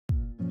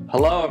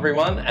Hello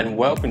everyone and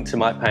welcome to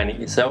my Paint It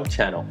Yourself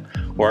channel,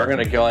 where I'm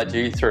going to guide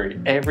you through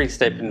every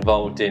step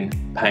involved in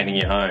painting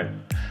your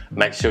home.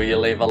 Make sure you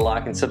leave a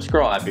like and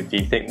subscribe if you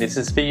think this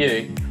is for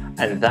you,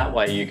 and that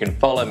way you can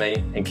follow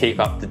me and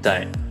keep up to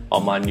date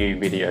on my new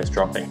videos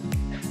dropping.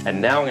 And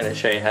now I'm going to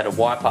show you how to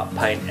wipe up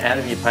paint out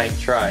of your paint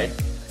tray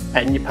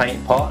and your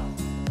paint pot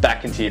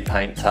back into your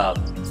paint tub.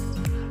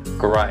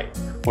 Great.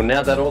 Well,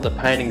 now that all the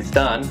painting's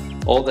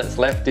done, all that's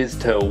left is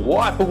to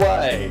wipe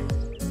away.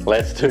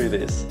 Let's do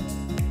this.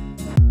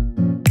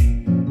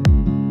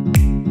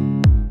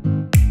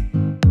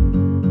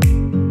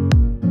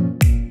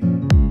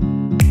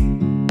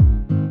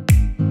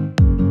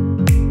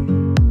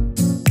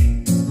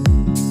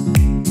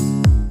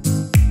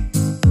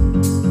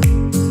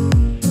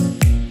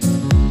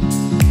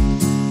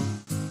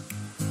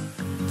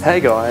 Hey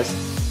guys,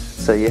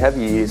 so you have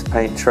your used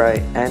paint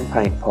tray and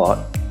paint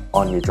pot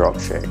on your drop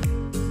sheet.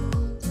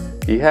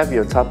 You have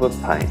your tub of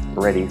paint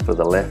ready for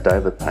the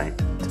leftover paint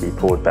to be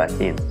poured back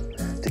in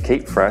to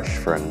keep fresh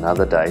for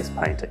another day's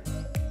painting.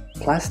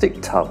 Plastic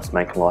tubs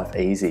make life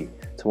easy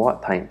to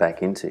wipe paint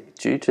back into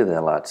due to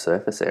their large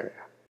surface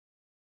area.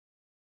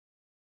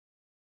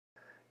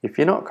 If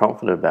you're not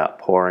confident about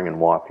pouring and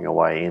wiping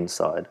away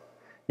inside,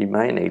 you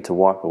may need to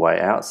wipe away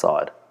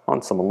outside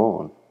on some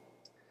lawn.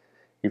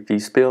 If you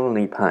spill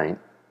any paint,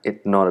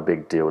 it's not a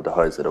big deal to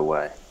hose it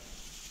away.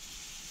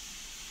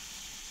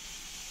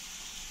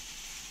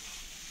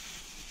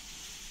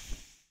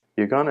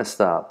 You're going to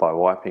start by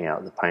wiping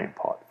out the paint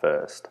pot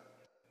first.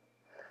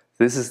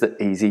 This is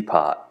the easy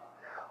part.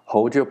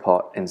 Hold your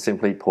pot and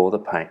simply pour the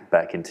paint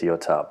back into your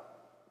tub.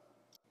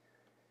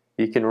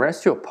 You can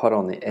rest your pot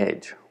on the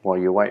edge while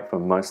you wait for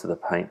most of the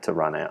paint to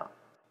run out.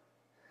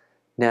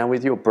 Now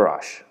with your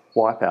brush,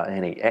 wipe out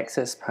any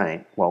excess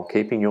paint while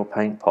keeping your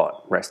paint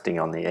pot resting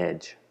on the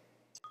edge.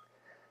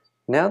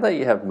 Now that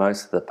you have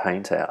most of the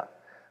paint out,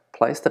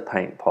 place the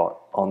paint pot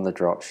on the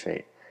drop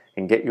sheet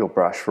and get your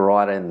brush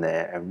right in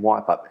there and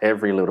wipe up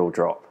every little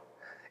drop.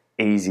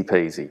 Easy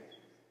peasy.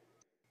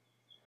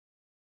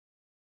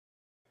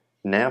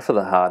 Now for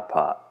the hard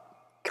part,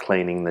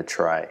 cleaning the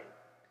tray.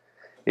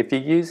 If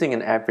you're using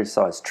an average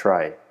sized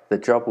tray, the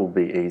job will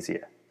be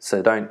easier,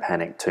 so don't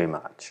panic too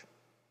much.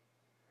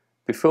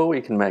 Before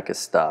we can make a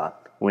start,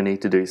 we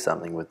need to do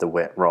something with the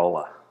wet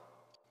roller.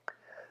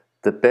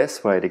 The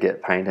best way to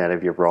get paint out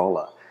of your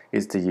roller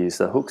is to use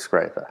the hook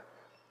scraper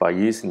by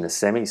using the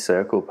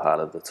semicircle part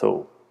of the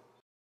tool.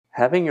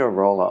 Having your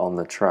roller on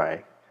the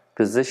tray,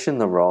 position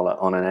the roller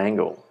on an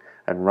angle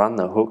and run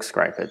the hook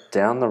scraper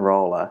down the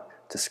roller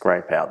to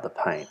scrape out the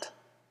paint.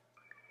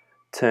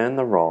 Turn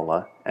the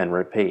roller and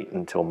repeat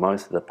until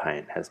most of the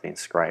paint has been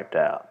scraped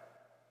out.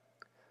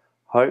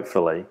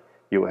 Hopefully,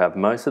 you will have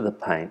most of the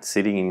paint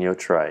sitting in your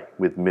tray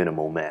with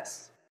minimal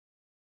mess.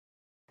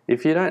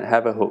 If you don't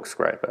have a hook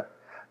scraper,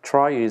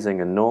 try using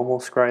a normal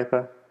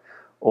scraper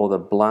or the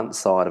blunt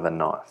side of a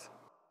knife.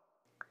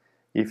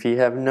 If you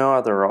have no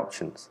other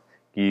options,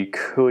 you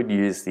could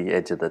use the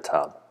edge of the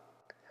tub.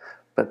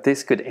 But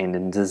this could end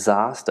in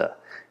disaster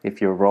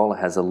if your roller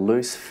has a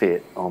loose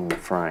fit on the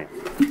frame.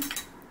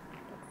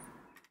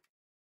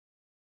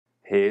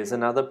 Here's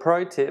another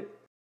pro tip.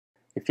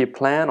 If you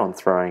plan on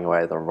throwing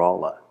away the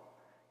roller,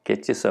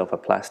 get yourself a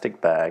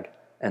plastic bag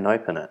and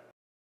open it.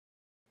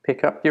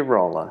 Pick up your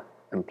roller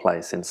and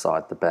place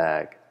inside the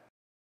bag.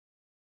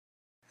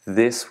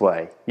 This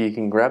way you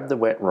can grab the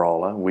wet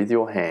roller with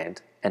your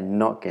hand and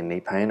not get any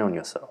paint on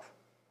yourself.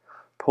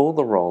 Pull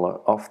the roller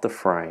off the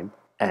frame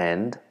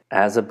and,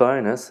 as a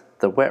bonus,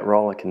 the wet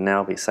roller can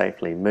now be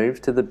safely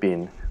moved to the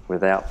bin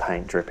without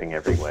paint dripping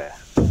everywhere.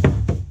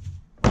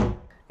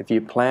 If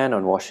you plan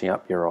on washing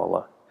up your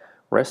roller,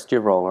 rest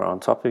your roller on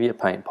top of your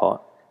paint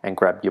pot and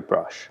grab your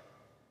brush.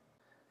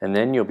 And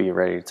then you'll be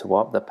ready to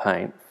wipe the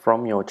paint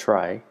from your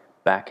tray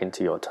back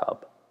into your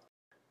tub.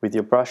 With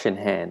your brush in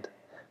hand,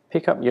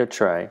 pick up your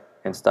tray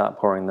and start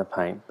pouring the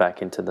paint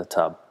back into the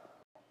tub.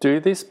 Do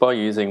this by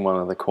using one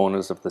of the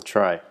corners of the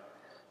tray.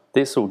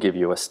 This will give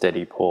you a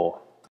steady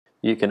pour.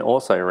 You can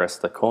also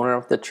rest the corner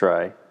of the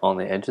tray on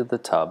the edge of the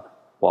tub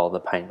while the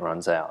paint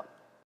runs out.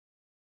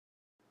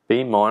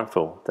 Be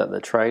mindful that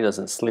the tray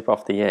doesn't slip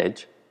off the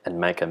edge and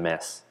make a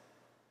mess.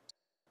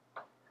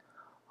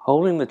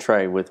 Holding the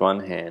tray with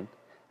one hand,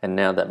 and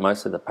now that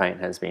most of the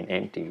paint has been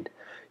emptied,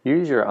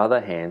 use your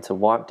other hand to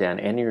wipe down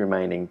any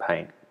remaining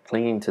paint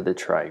clinging to the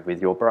tray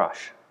with your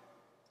brush.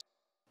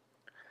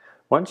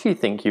 Once you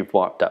think you've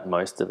wiped up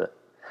most of it,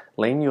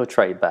 lean your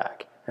tray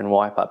back and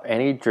wipe up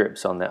any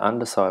drips on the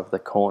underside of the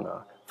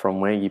corner from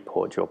where you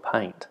poured your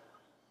paint.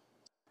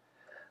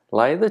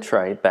 Lay the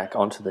tray back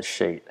onto the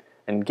sheet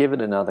and give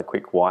it another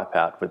quick wipe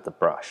out with the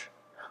brush,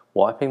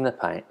 wiping the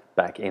paint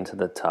back into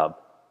the tub.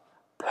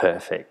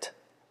 Perfect.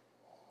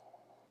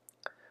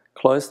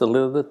 Close the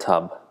lid of the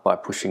tub by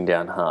pushing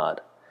down hard.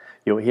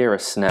 You'll hear a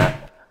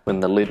snap when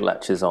the lid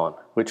latches on,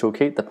 which will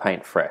keep the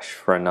paint fresh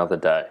for another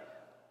day.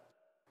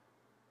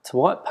 To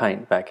wipe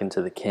paint back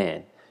into the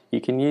can,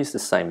 you can use the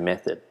same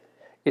method.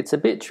 It's a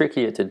bit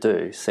trickier to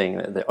do, seeing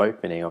that the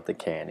opening of the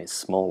can is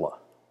smaller.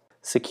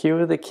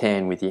 Secure the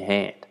can with your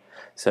hand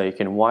so you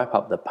can wipe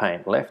up the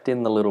paint left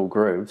in the little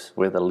grooves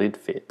where the lid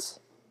fits.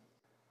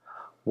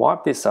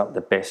 Wipe this up the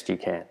best you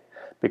can,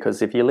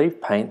 because if you leave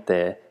paint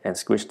there and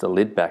squish the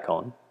lid back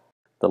on,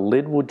 the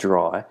lid will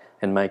dry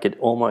and make it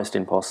almost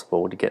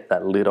impossible to get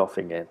that lid off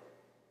again.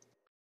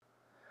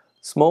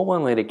 Small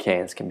 1 litre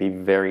cans can be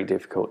very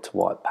difficult to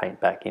wipe paint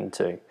back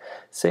into,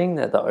 seeing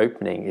that the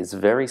opening is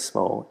very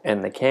small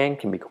and the can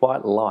can be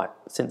quite light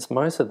since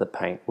most of the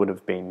paint would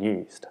have been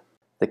used.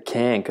 The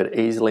can could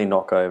easily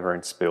knock over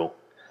and spill,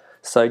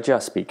 so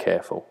just be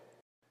careful.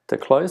 To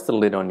close the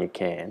lid on your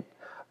can,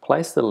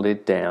 place the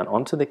lid down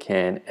onto the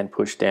can and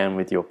push down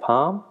with your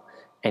palm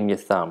and your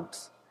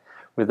thumbs.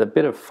 With a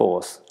bit of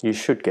force, you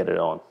should get it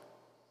on.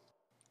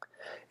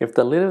 If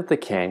the lid of the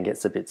can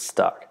gets a bit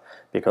stuck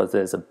because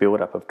there's a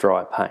build-up of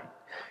dry paint,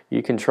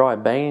 you can try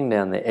banging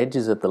down the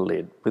edges of the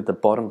lid with the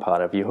bottom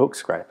part of your hook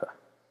scraper.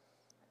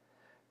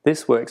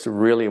 This works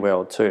really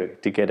well too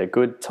to get a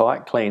good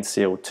tight clean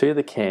seal to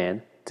the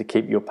can to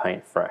keep your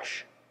paint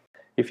fresh.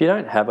 If you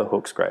don't have a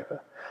hook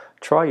scraper,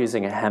 try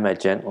using a hammer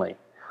gently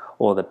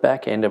or the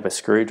back end of a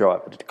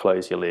screwdriver to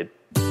close your lid.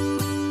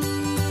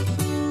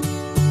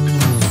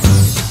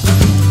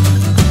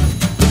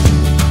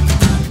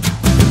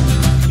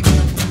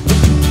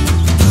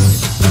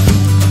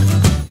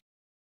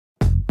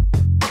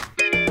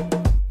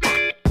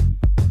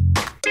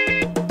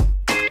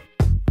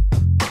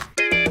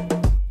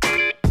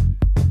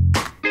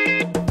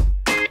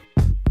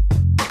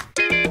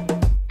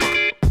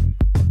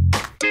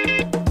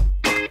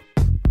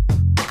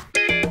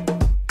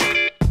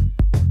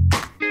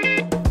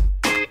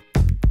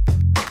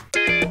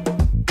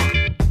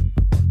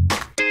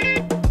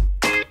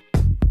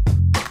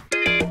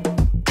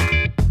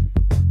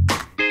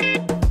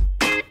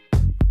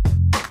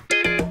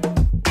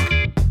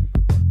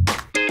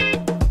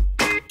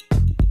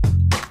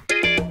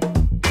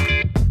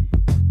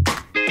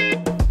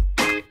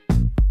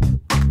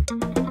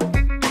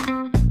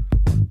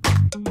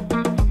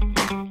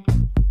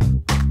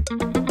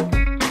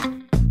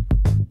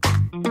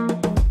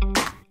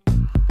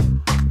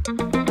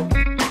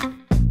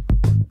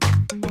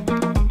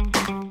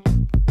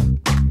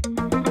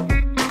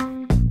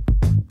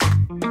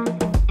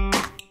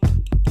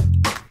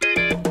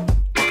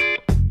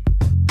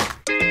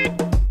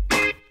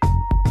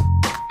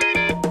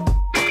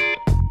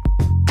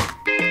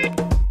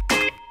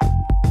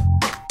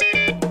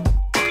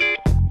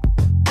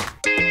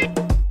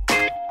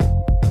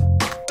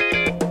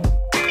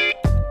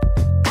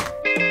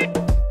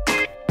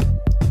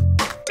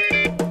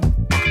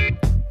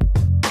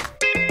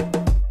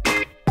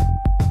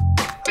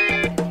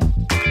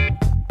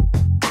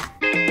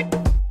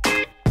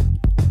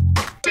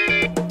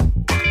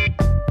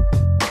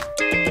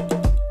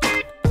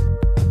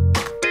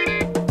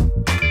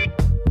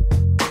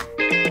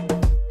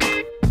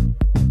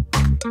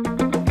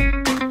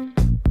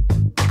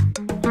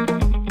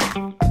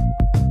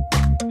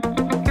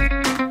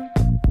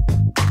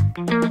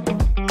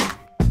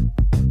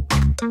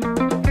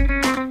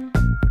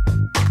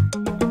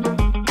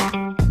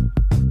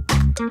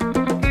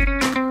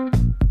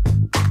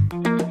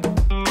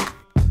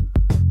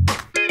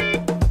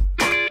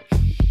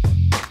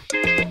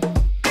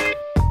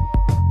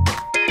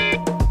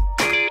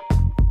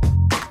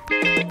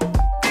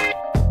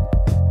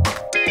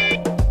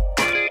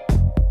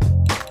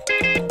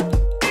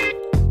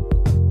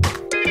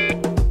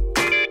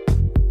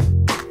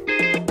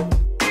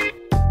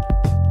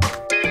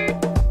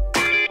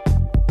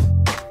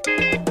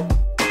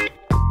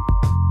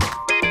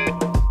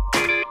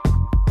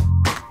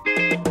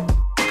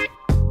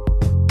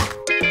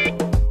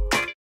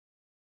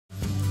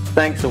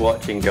 Thanks for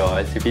watching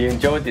guys. If you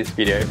enjoyed this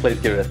video, please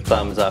give it a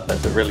thumbs up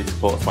as it really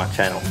supports my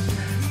channel.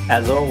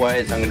 As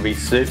always, I'm going to be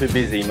super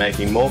busy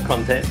making more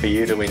content for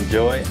you to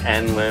enjoy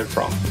and learn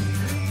from.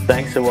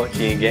 Thanks for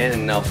watching again,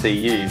 and I'll see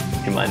you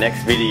in my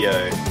next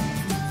video.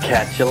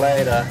 Catch you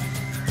later.